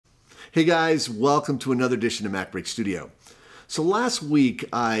Hey guys, welcome to another edition of MacBreak Studio. So last week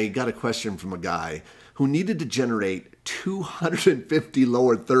I got a question from a guy who needed to generate 250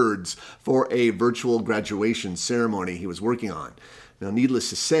 lower thirds for a virtual graduation ceremony he was working on. Now, needless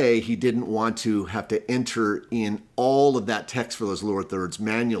to say, he didn't want to have to enter in all of that text for those lower thirds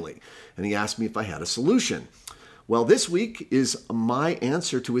manually, and he asked me if I had a solution. Well, this week is my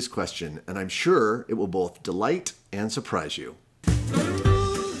answer to his question, and I'm sure it will both delight and surprise you.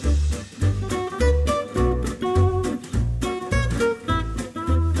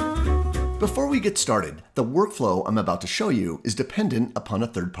 Before we get started, the workflow I'm about to show you is dependent upon a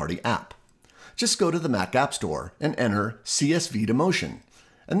third-party app. Just go to the Mac App Store and enter CSV Motion,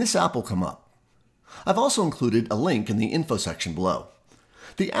 and this app will come up. I've also included a link in the info section below.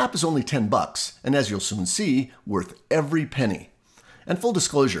 The app is only $10, and as you'll soon see, worth every penny. And full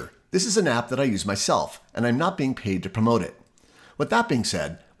disclosure, this is an app that I use myself, and I'm not being paid to promote it. With that being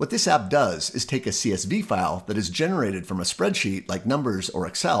said, what this app does is take a CSV file that is generated from a spreadsheet like Numbers or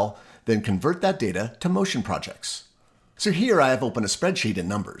Excel, then convert that data to motion projects. So here I have opened a spreadsheet in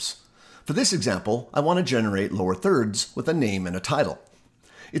Numbers. For this example, I want to generate lower thirds with a name and a title.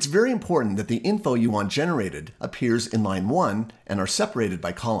 It's very important that the info you want generated appears in line 1 and are separated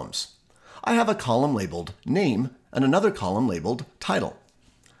by columns. I have a column labeled Name and another column labeled Title.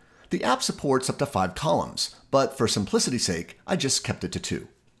 The app supports up to 5 columns, but for simplicity's sake, I just kept it to 2.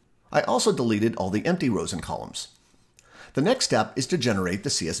 I also deleted all the empty rows and columns. The next step is to generate the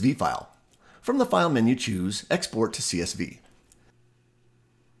CSV file. From the File menu, choose Export to CSV.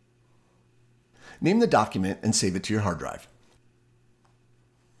 Name the document and save it to your hard drive.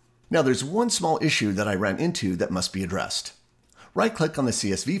 Now there's one small issue that I ran into that must be addressed. Right-click on the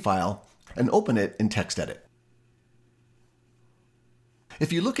CSV file and open it in TextEdit.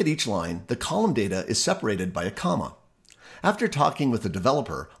 If you look at each line, the column data is separated by a comma. After talking with the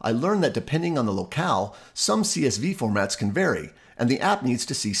developer, I learned that depending on the locale, some CSV formats can vary, and the app needs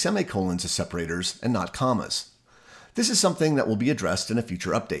to see semicolons as separators and not commas. This is something that will be addressed in a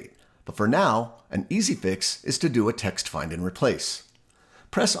future update, but for now, an easy fix is to do a text find and replace.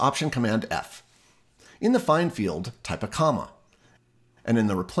 Press Option-Command F. In the Find field, type a comma, and in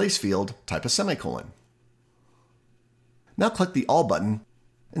the Replace field, type a semicolon. Now click the All button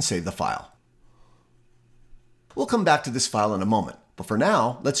and save the file. We'll come back to this file in a moment, but for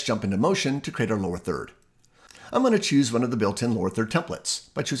now, let's jump into Motion to create our lower third. I'm going to choose one of the built-in lower third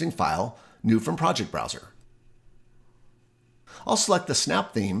templates by choosing File, New from Project Browser. I'll select the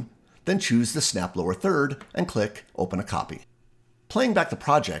Snap theme, then choose the Snap lower third and click Open a Copy. Playing back the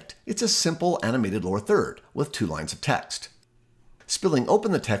project, it's a simple animated lower third with 2 lines of text. Spilling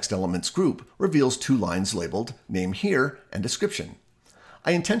open the text elements group reveals 2 lines labeled Name Here and Description.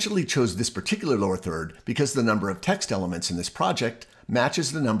 I intentionally chose this particular lower third because the number of text elements in this project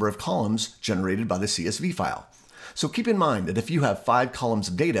matches the number of columns generated by the CSV file. So keep in mind that if you have 5 columns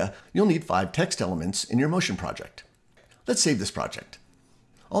of data, you'll need 5 text elements in your Motion project. Let's save this project.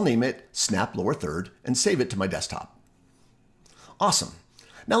 I'll name it Snap Lower Third and save it to my desktop. Awesome.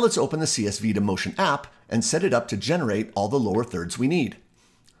 Now let's open the CSV Motion app and set it up to generate all the lower thirds we need.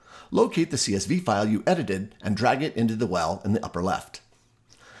 Locate the CSV file you edited and drag it into the well in the upper left.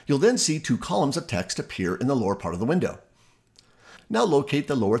 You'll then see 2 columns of text appear in the lower part of the window. Now locate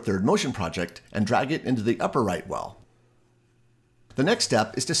the lower third Motion project and drag it into the upper right well. The next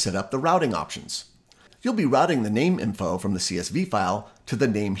step is to set up the routing options. You'll be routing the name info from the CSV file to the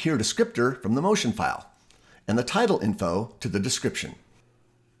Name Here descriptor from the Motion file, and the title info to the description.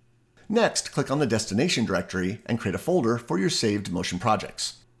 Next, click on the destination directory and create a folder for your saved Motion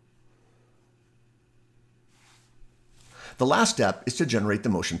projects. The last step is to generate the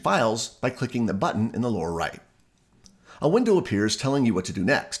Motion files by clicking the button in the lower right. A window appears telling you what to do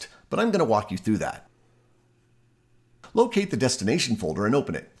next, but I'm going to walk you through that. Locate the destination folder and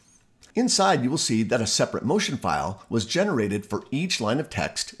open it. Inside, you will see that a separate Motion file was generated for each line of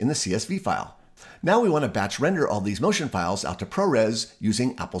text in the CSV file. Now we want to batch render all these Motion files out to ProRes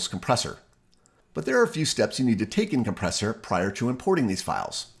using Apple's Compressor. But there are a few steps you need to take in Compressor prior to importing these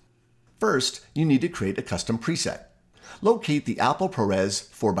files. First, you need to create a custom preset. Locate the Apple ProRes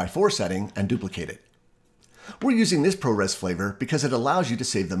 4x4 setting and duplicate it. We're using this ProRes flavor because it allows you to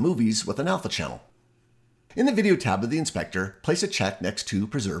save the movies with an alpha channel. In the Video tab of the inspector, place a check next to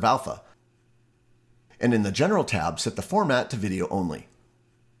Preserve Alpha. And in the General tab, set the format to Video Only.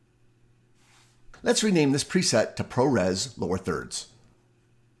 Let's rename this preset to ProRes Lower Thirds.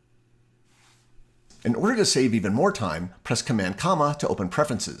 In order to save even more time, press Command Comma to open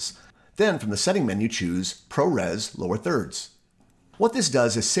Preferences. Then from the Setting menu, choose ProRes Lower Thirds. What this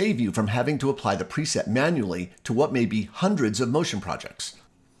does is save you from having to apply the preset manually to what may be hundreds of Motion projects.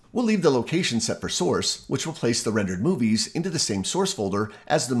 We'll leave the location set for source, which will place the rendered movies into the same source folder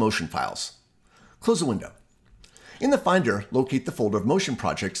as the motion files. Close the window. In the Finder, locate the folder of motion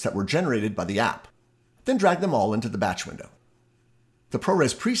projects that were generated by the app. Then drag them all into the batch window. The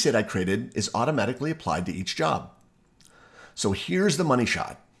ProRes preset I created is automatically applied to each job. So here's the money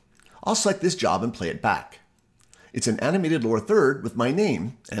shot. I'll select this job and play it back. It's an animated lower third with my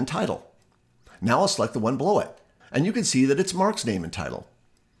name and title. Now I'll select the one below it, and you can see that it's Mark's name and title,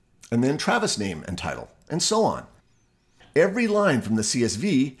 and then Travis' name and title, and so on. Every line from the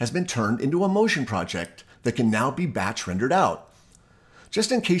CSV has been turned into a motion project that can now be batch rendered out.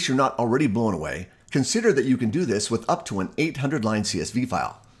 Just in case you're not already blown away, consider that you can do this with up to an 800-line CSV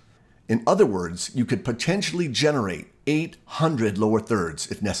file. In other words, you could potentially generate 800 lower thirds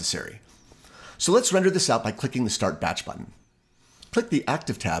if necessary. So let's render this out by clicking the Start Batch button. Click the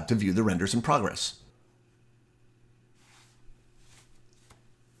Active tab to view the renders in progress.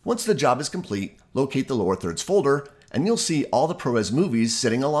 Once the job is complete, locate the lower thirds folder, and you'll see all the ProRes movies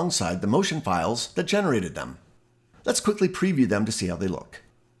sitting alongside the motion files that generated them. Let's quickly preview them to see how they look.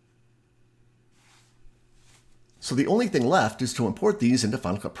 So the only thing left is to import these into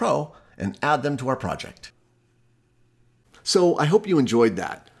Final Cut Pro and add them to our project. So I hope you enjoyed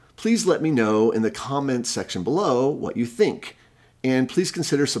that. Please let me know in the comments section below what you think. And please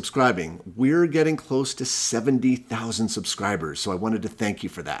consider subscribing. We're getting close to 70,000 subscribers, so I wanted to thank you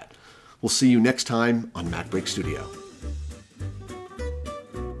for that. We'll see you next time on MacBreak Studio.